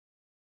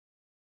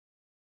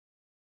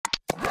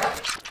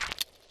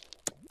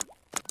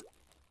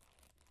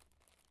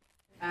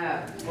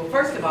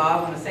first of all,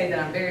 I want to say that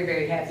I'm very,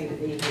 very happy to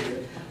be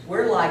here.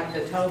 We're like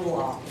the total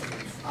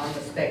opposites on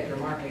the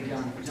spectrum, aren't we,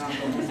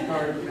 Jonathan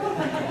Carter?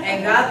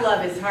 And God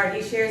love his heart,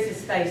 he shares his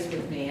space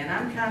with me. And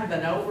I'm kind of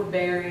an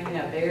overbearing,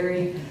 a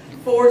very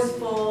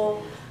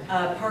forceful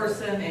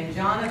person, and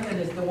Jonathan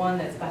is the one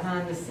that's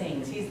behind the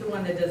scenes. He's the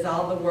one that does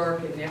all the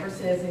work and never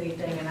says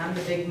anything, and I'm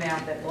the big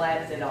mouth that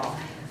blabs it all.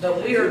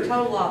 But we are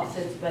total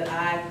opposites, but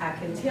I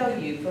can tell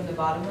you from the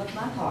bottom of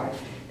my heart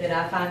that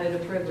I find it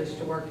a privilege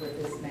to work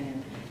with this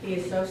man. He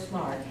is so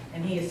smart,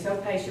 and he is so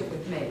patient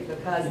with me,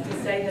 because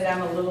to say that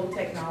I'm a little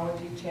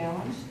technologically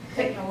challenged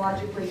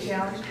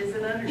is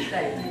an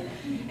understatement.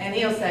 And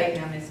he'll say,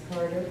 now, Miss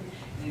Carter,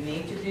 you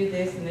need to do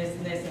this and this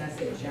and this. And I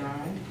said,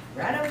 John,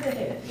 right over the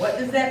head. What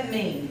does that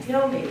mean?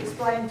 Tell me,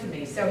 explain to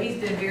me. So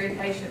he's been very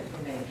patient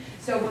for me.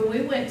 So when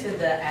we went to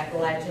the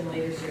Appalachian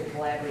Leadership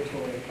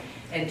Collaboratory,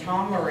 and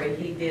Tom Murray,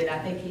 I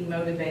think he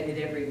motivated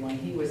everyone.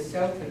 He was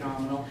so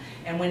phenomenal.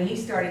 And when he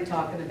started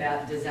talking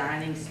about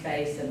designing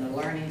space and the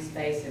learning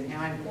space and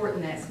how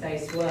important that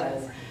space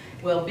was,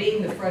 well,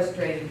 being the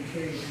frustrated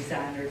interior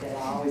designer that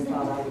I always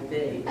thought I would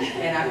be,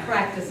 and I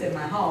practice in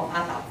my home,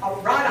 I thought,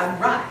 oh, right,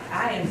 I'm right.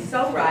 I am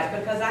so right,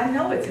 because I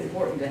know it's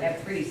important to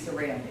have pretty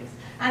surroundings.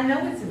 I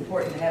know it's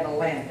important to have a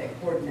lamp that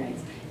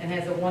coordinates and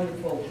has a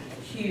wonderful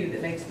hue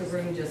that makes the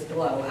room just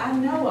glow. I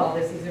know all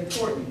this is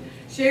important.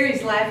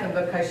 Sherry's laughing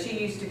because she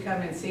used to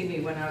come and see me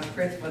when I was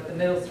principal at the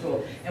middle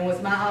school. And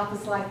was my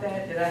office like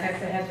that? Did I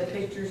have to have the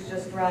pictures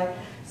just right?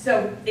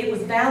 So it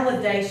was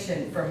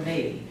validation for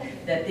me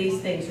that these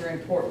things are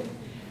important.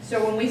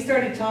 So when we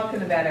started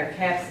talking about our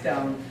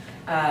capstone,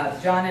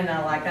 John and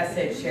I, like I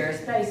said, share a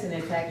space, and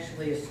it's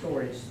actually a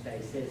storage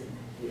space, isn't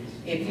it?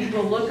 If you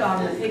will look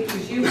on the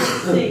pictures, you will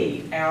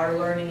see our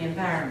learning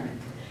environment.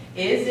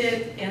 Is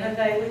it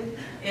innovative?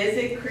 Is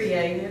it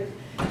creative?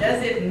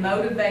 Does it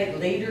motivate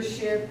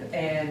leadership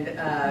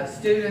and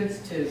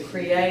students to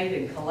create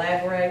and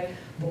collaborate?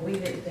 Well, we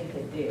didn't think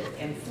it did.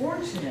 And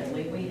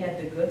fortunately, we had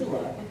the good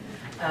luck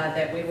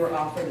that we were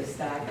offered a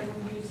stipend,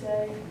 you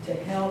say, to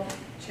help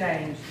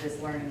change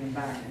this learning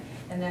environment.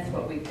 And that's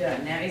what we've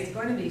done. Now, it's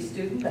going to be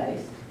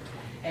student-based.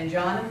 And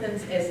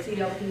Jonathan's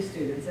STLP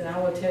students, and I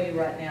will tell you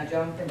right now,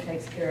 Jonathan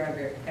takes care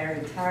of our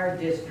entire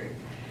district.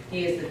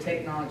 He is the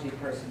technology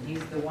person.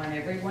 He's the one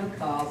everyone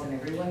calls and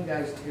everyone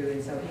goes to,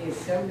 and so he is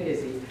so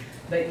busy.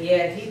 But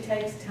yet he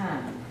takes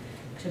time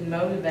to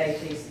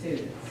motivate these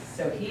students.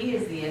 So he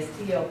is the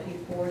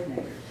STLP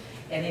coordinator.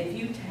 And if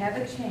you have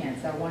a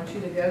chance, I want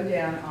you to go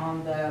down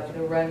on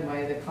the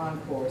runway, the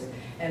concourse,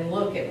 and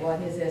look at what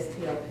his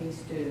STLP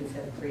students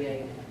have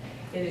created.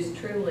 It is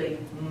truly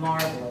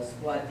marvelous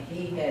what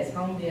he has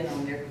honed in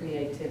on their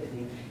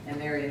creativity and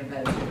their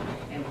innovation.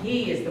 And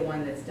he is the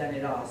one that's done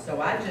it all.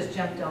 So I just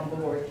jumped on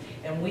board,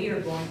 and we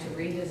are going to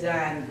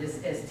redesign this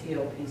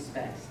STLP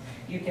space.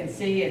 You can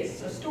see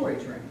it's a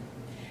storage room.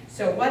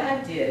 So what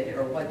I did,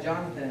 or what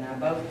Jonathan and I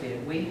both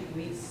did, we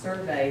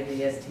surveyed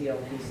the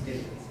STLP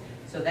students.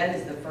 So that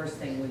is the first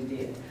thing we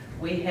did.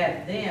 We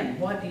have them,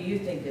 what do you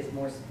think is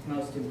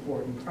most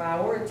important?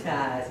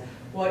 Prioritize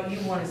what you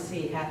want to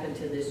see happen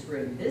to this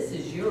room. This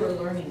is your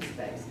learning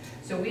space.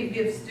 So we've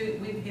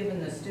given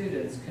the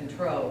students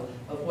control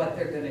of what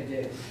they're going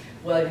to do.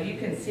 Well, you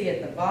can see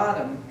at the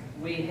bottom,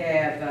 we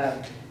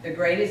have the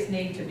greatest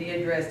need to be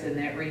addressed in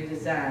that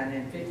redesign,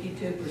 and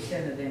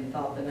 52% of them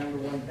thought the number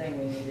one thing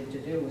we needed to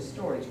do was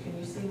storage. Can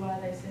you see why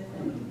they said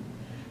that?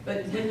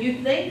 But when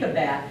you think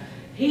about,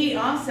 he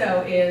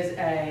also is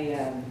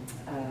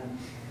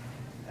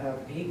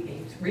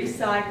he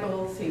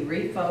recycles, he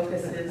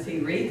refocuses, he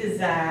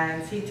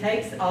redesigns, he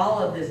takes all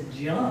of this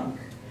junk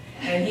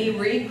and he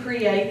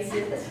recreates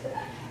it.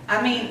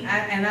 I mean,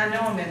 and I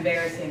know I'm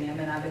embarrassing him,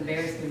 and I've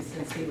embarrassed him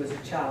since he was a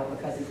child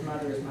because his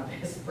mother is my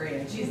best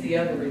friend. She's the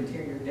other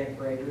interior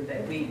decorator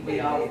that we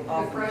all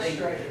often think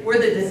we're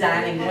the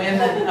designing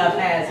women of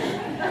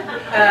Hazard.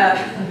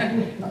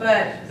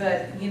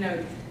 But you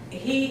know,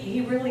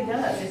 he really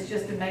does. It's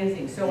just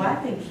amazing. So I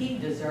think he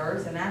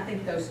deserves, and I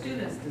think those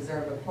students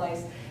deserve, a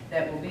place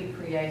that will be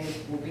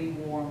creative, will be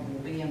warm, will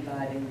be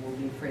inviting, will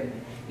be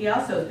friendly. He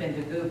also has been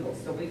to Google,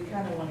 so we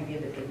kind of want to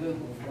give it the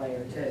Google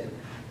flair too.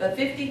 But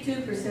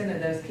 52%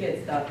 of those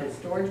kids thought that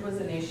storage was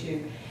an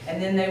issue,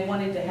 and then they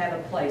wanted to have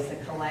a place, a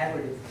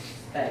collaborative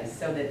space,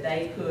 so that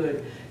they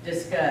could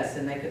discuss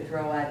and they could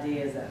throw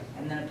ideas up.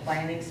 And then a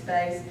planning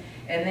space.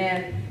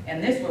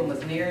 And this one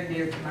was near and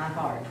dear to my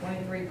heart.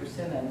 23% of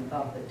them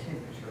thought the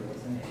temperature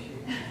was an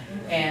issue.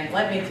 And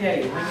let me tell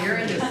you, when you're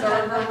in the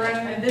server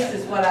room, and this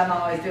is what I'm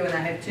always doing, I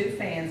have two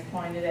fans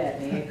pointed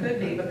at me. It could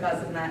be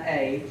because of my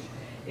age,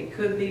 it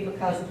could be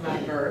because of my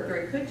birth, or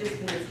it could just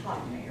be it's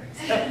hot in there.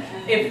 So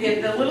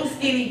if the little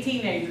skinny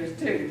teenagers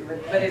too,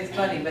 but it's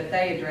funny, but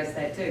they address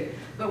that too.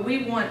 But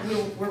we're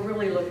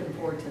really looking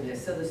forward to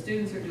this. So the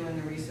students are doing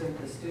the research,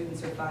 the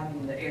students are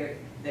finding the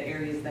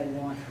areas they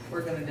want.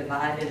 We're going to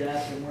divide it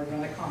up, and we're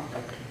going to conquer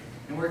it.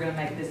 And we're going to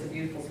make this a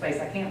beautiful space.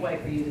 I can't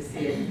wait for you to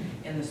see it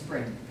in the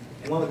spring.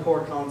 And one of the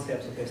core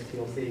concepts of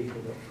STLC, for you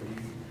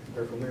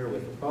who are familiar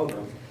with the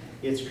program,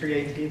 is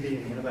creativity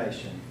and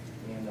innovation.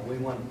 And we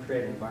want to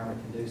create an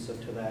environment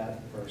conducive to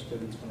that for our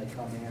students when they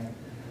come in,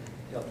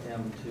 help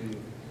them to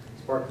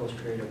spark those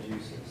creative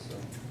juices. So.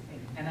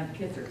 And our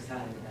kids are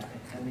excited about it.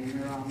 I mean,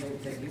 they're on, they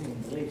say, you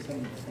wouldn't believe some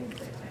of the things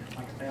they found,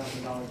 like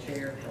 $1,000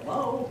 chair.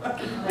 Hello?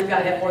 We've got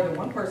to have more than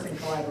one person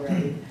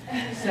collaborating.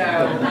 So,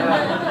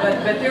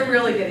 but they're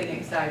really getting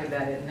excited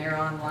about it, and they're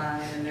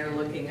online, and they're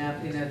looking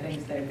up, you know,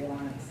 things they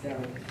want, so.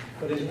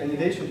 But in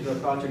addition to the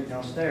project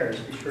downstairs,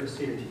 be sure to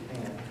see it if you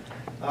can.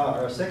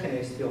 Our second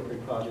ACL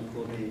project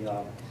will be,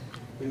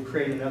 we've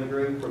created another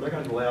group where they're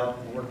going to go out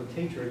and work with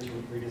teachers to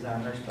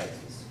redesign their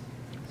spaces.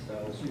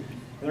 So,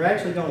 and they're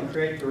actually going to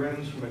create the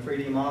rooms from a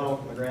 3D model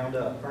from the ground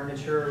up,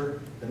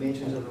 furniture,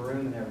 dimensions of the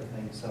room and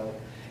everything. So,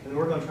 and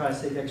we're going to try to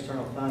seek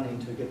external funding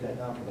to get that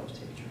done for those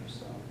teachers.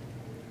 So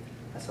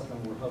that's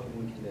something we're hoping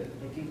we can do.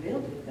 If you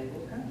build it, they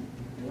will come.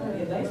 It won't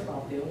be a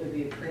baseball field, it'll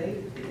be a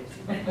creative field,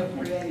 a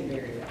creative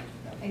area.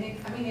 And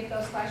if, I mean, if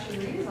those classroom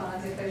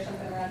redesigns, if there's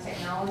something around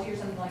technology or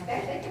something like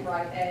that, they can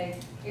write a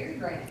Gary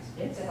grant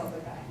to help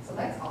with that. So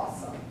that's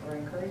awesome. We're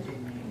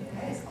encouraging you.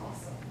 That is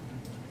awesome.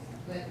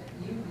 But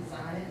you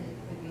design it, it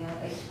could be on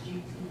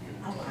HGTV.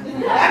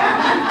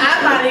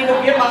 I might even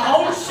get my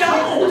own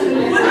show.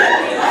 Wouldn't that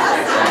be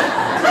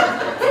awesome?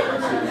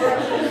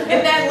 If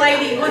that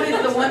lady, what is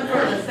the one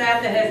from the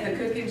South that has the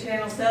cooking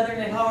channel, Southern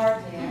at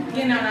Heart?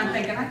 You know, and I'm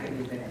thinking, I could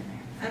do better than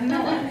that. I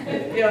know I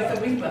could. You know,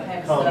 so we will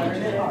have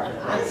Southern at Heart.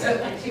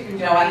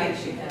 No, I think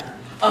she can.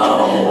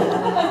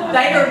 Oh,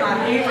 they are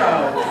my heroes.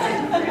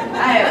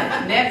 I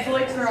have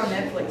Netflix, they're on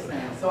Netflix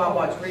now. So I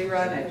watch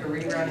rerun after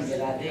rerun and get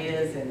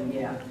ideas, and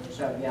yeah,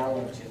 so yeah, I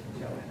love Chip and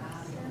Joanne.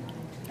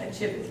 That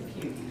Chip is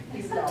cute.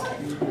 He's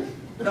awesome.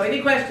 So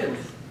any questions?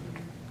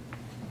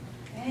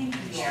 Thank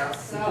you all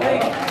so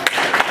Thank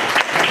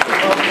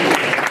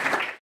you.